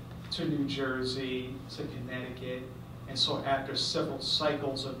Maine, to New Jersey, to Connecticut. And so after several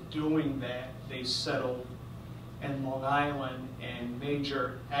cycles of doing that, they settled in Long Island, and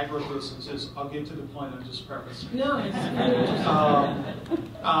major agribusinesses. I'll get to the point, I'm just prefacing. No, it's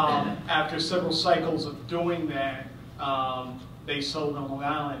after several cycles of doing that, they settled on Long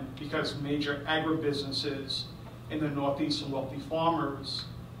Island because major agribusinesses in the Northeast and wealthy farmers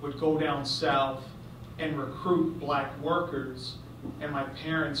would go down south and recruit black workers, and my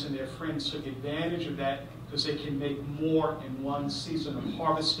parents and their friends took advantage of that because they can make more in one season of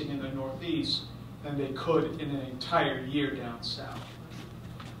harvesting in the Northeast than they could in an entire year down south.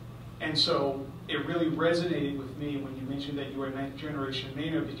 And so it really resonated with me when you mentioned that you were a ninth generation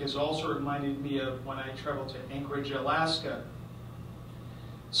Mainer, because it also reminded me of when I traveled to Anchorage, Alaska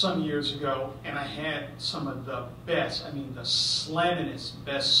some years ago, and I had some of the best, I mean the slammingest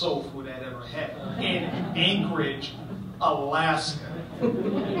best soul food I'd ever had in Anchorage, Alaska.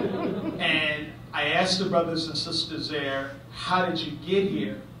 And I asked the brothers and sisters there, how did you get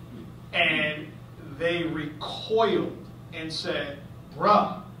here? And they recoiled and said,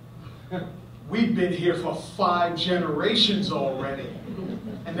 bruh, we've been here for 5 generations already.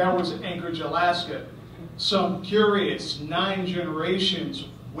 And that was Anchorage, Alaska. So I'm curious, 9 generations,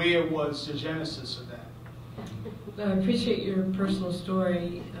 where was the genesis of that? I appreciate your personal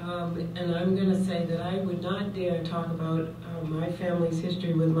story, and I'm going to say that I would not dare talk about my family's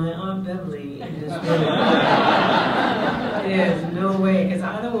history with my Aunt Beverly in this room. There's no way, because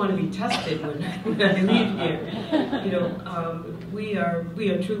I don't want to be tested when I leave here. You know, we are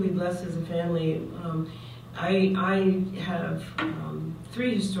truly blessed as a family. I have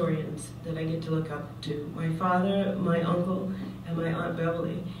 3 historians that I get to look up to: my father, my uncle, and my Aunt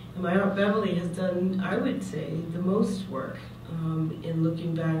Beverly. And my Aunt Beverly has done, I would say, the most work in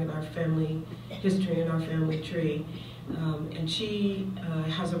looking back at our family history and our family tree. And she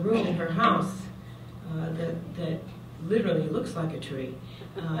has a room in her house that literally looks like a tree.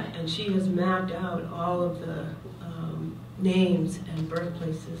 And she has mapped out all of the names and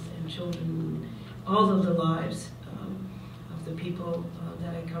birthplaces and children, all of the lives of the people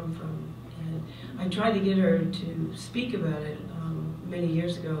that I come from. And I tried to get her to speak about it many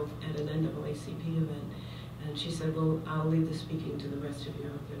years ago at an NAACP event, and she said, well, I'll leave the speaking to the rest of you.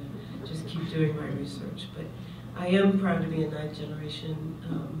 I'm going to just keep doing my research. But I am proud to be a 9th generation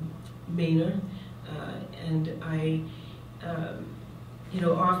Mainer, and I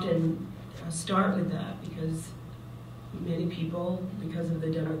often start with that because many people, because of the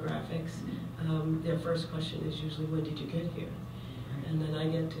demographics, their first question is usually, when did you get here? And then I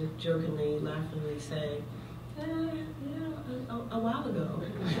get to jokingly, laughingly say, a while ago.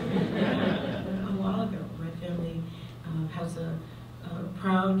 A while ago. My family has a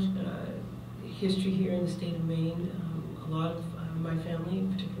proud history here in the state of Maine. A lot of my family,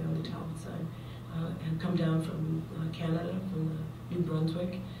 particularly on the Talbot side, have come down from Canada, from the New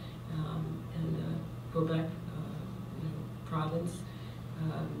Brunswick, and Quebec province.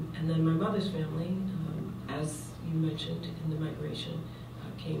 And then my mother's family, as you mentioned in the migration,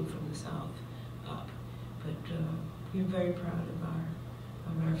 came from the south up. But we're very proud of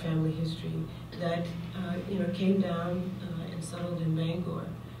our family history that came down and settled in Bangor.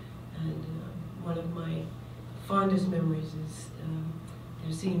 And one of my fondest memories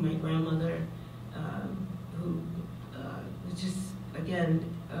is seeing my grandmother, who was just, again,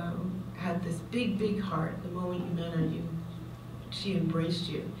 had this big heart. The moment you met her, she embraced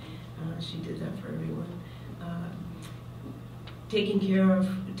you. She did that for everyone. Taking care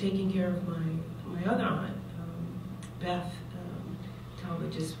of my other aunt, Beth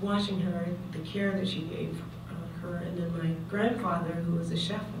Talbot, just watching her, the care that she gave her, and then my grandfather, who was a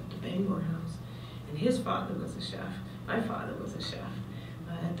chef at the Bangor House, and his father was a chef. My father was a chef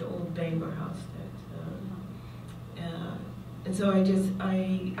at the old Bangor House. And so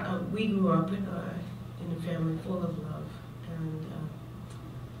we grew up in a family full of love and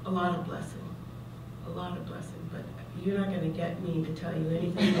a lot of blessing. But you're not going to get me to tell you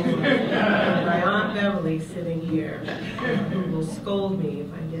anything more than my Aunt Beverly sitting here, who will scold me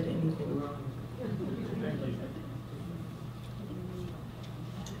if I get anything wrong.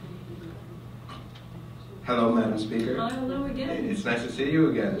 Hello, Madam Speaker. Hello again. It's nice to see you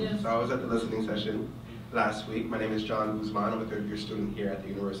again. Yes. So I was at the listening session last week. My name is John Guzman. I'm a 3rd-year student here at the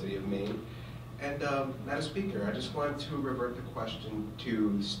University of Maine. And Madam Speaker, I just wanted to revert the question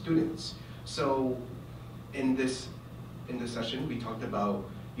to students. So in this session, we talked about,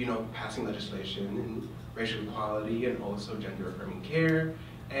 passing legislation and racial equality and also gender affirming care.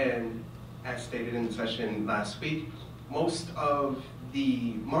 And as stated in the session last week, most of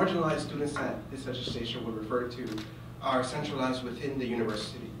the marginalized students that this legislation would refer to are centralized within the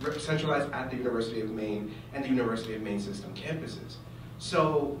university, centralized at the University of Maine and the University of Maine system campuses.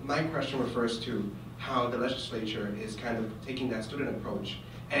 So my question refers to how the legislature is kind of taking that student approach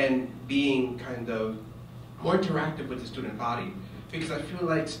and being kind of more interactive with the student body. Because I feel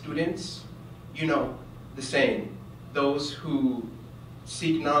like students, you know, the saying, those who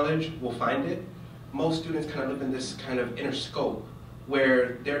seek knowledge will find it. Most students kind of live in this kind of inner scope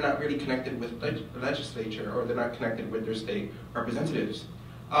where they're not really connected with the legislature, or they're not connected with their state representatives.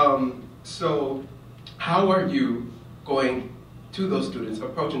 So how are you going to those students,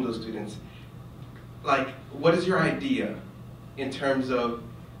 approaching those students? Like, what is your idea in terms of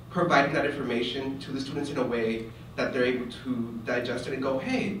providing that information to the students in a way that they're able to digest it and go,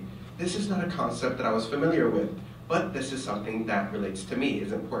 hey, this is not a concept that I was familiar with, but this is something that relates to me,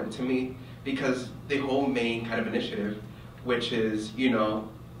 is important to me, because the whole main kind of initiative, which is, you know,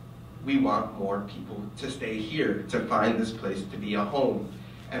 we want more people to stay here, to find this place to be a home.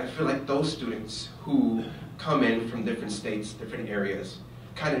 And I feel like those students who come in from different states, different areas,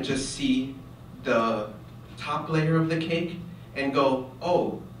 kind of just see the top layer of the cake and go,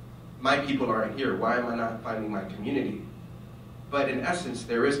 oh, my people aren't here, why am I not finding my community? But in essence,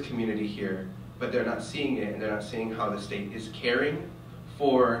 there is community here, but they're not seeing it, and they're not seeing how the state is caring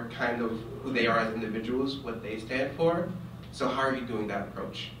for kind of who they are as individuals, what they stand for. So how are you doing that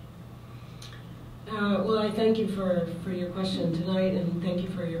approach? Well, I thank you for your question tonight, and thank you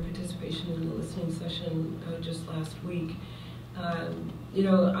for your participation in the listening session just last week. You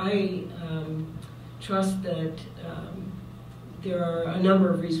know, I trust that there are a number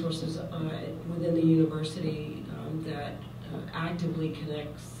of resources within the university that actively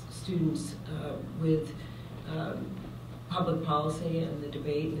connects students with public policy and the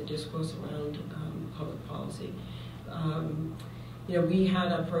debate and the discourse around public policy. You know, we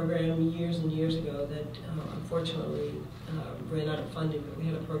had a program years and years ago that unfortunately ran out of funding, but we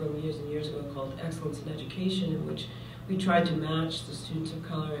had a program years and years ago called Excellence in Education, in which we tried to match the students of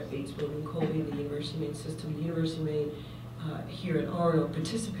color at Batesville and Colby, the University of Maine system. The University of Maine here at Orono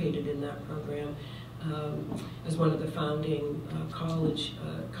participated in that program as one of the founding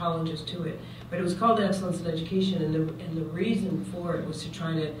colleges to it. But it was called Excellence in Education, and the reason for it was to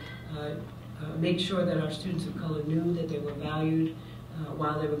try to make sure that our students of color knew that they were valued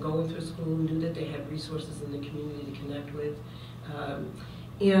while they were going through school, knew that they had resources in the community to connect with,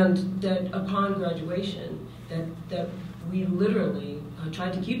 and that upon graduation, that we literally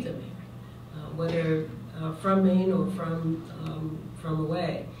tried to keep them here, whether from Maine or from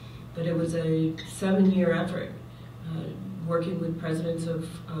away. But it was a 7-year effort, working with presidents of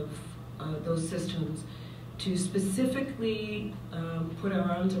those systems to specifically put our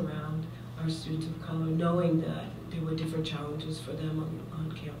arms around our students of color, knowing that there were different challenges for them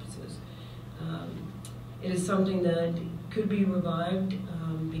on campuses. It is something that could be revived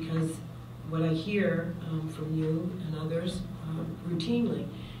because what I hear from you and others routinely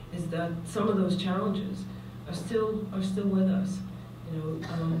is that some of those challenges are still with us. You know,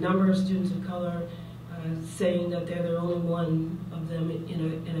 a number of students of color saying that they're the only one of them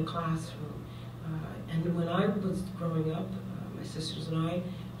in a classroom. And when I was growing up, my sisters and I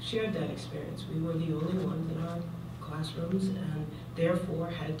shared that experience. We were the only ones in our classrooms, and therefore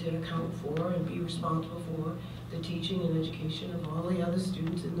had to account for and be responsible for the teaching and education of all the other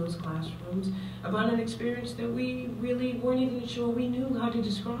students in those classrooms about an experience that we really weren't even sure we knew how to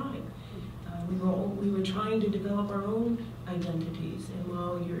describe. We were trying to develop our own identities, and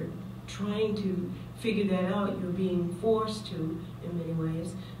while you're trying to figure that out, you're being forced to, in many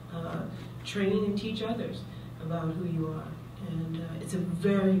ways, train and teach others about who you are. And it's a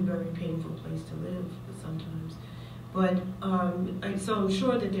very, very painful place to live sometimes. But so I'm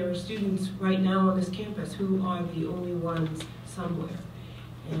sure that there are students right now on this campus who are the only ones somewhere.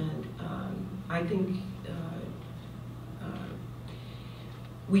 And I think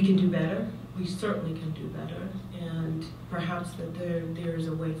we can do better. We certainly can do better. And perhaps that there is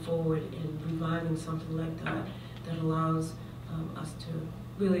a way forward in reviving something like that that allows us to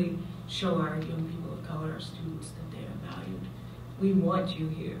really show our young people of color, our students, that they are valued. We want you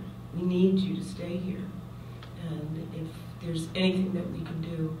here. We need you to stay here. And if there's anything that we can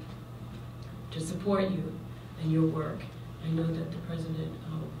do to support you and your work, I know that the President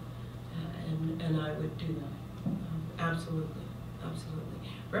and I would do that. Absolutely, absolutely.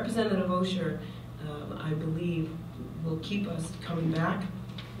 Representative Osher, I believe, will keep us coming back.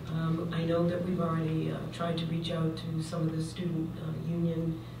 I know that we've already tried to reach out to some of the student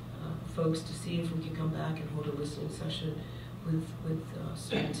union folks to see if we can come back and hold a listening session with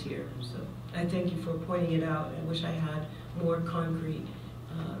students here. So I thank you for pointing it out. I wish I had more concrete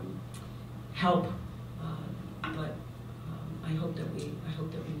help, but I hope that we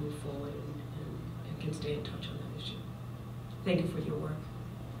move forward and can stay in touch on that issue. Thank you for your work.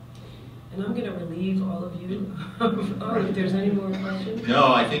 And I'm going to relieve all of you if there's any more questions.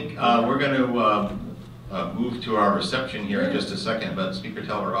 No, I think we're going to move to our reception here in just a second. But Speaker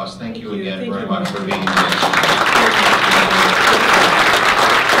Talbot Ross, thank you again very much for being here.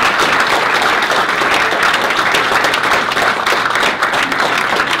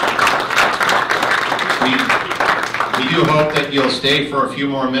 We do hope that you'll stay for a few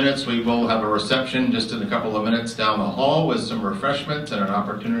more minutes. We will have a reception just in a couple of minutes down the hall with some refreshments and an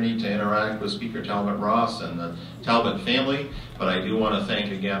opportunity to interact with Speaker Talbot Ross and the Talbot family. But I do want to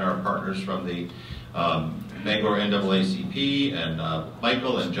thank again our partners from the Bangor NAACP and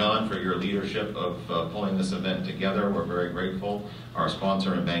Michael and John for your leadership of pulling this event together. We're very grateful. Our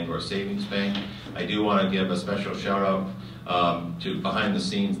sponsor in Bangor Savings Bank. I do want to give a special shout out to behind the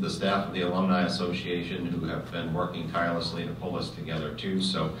scenes, the staff of the Alumni Association who have been working tirelessly to pull us together too.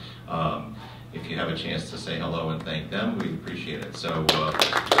 So if you have a chance to say hello and thank them, we appreciate it. So.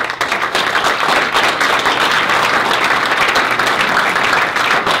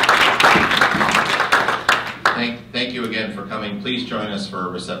 Thank you again for coming. Please join us for a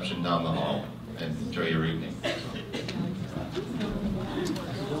reception down the hall and enjoy your evening.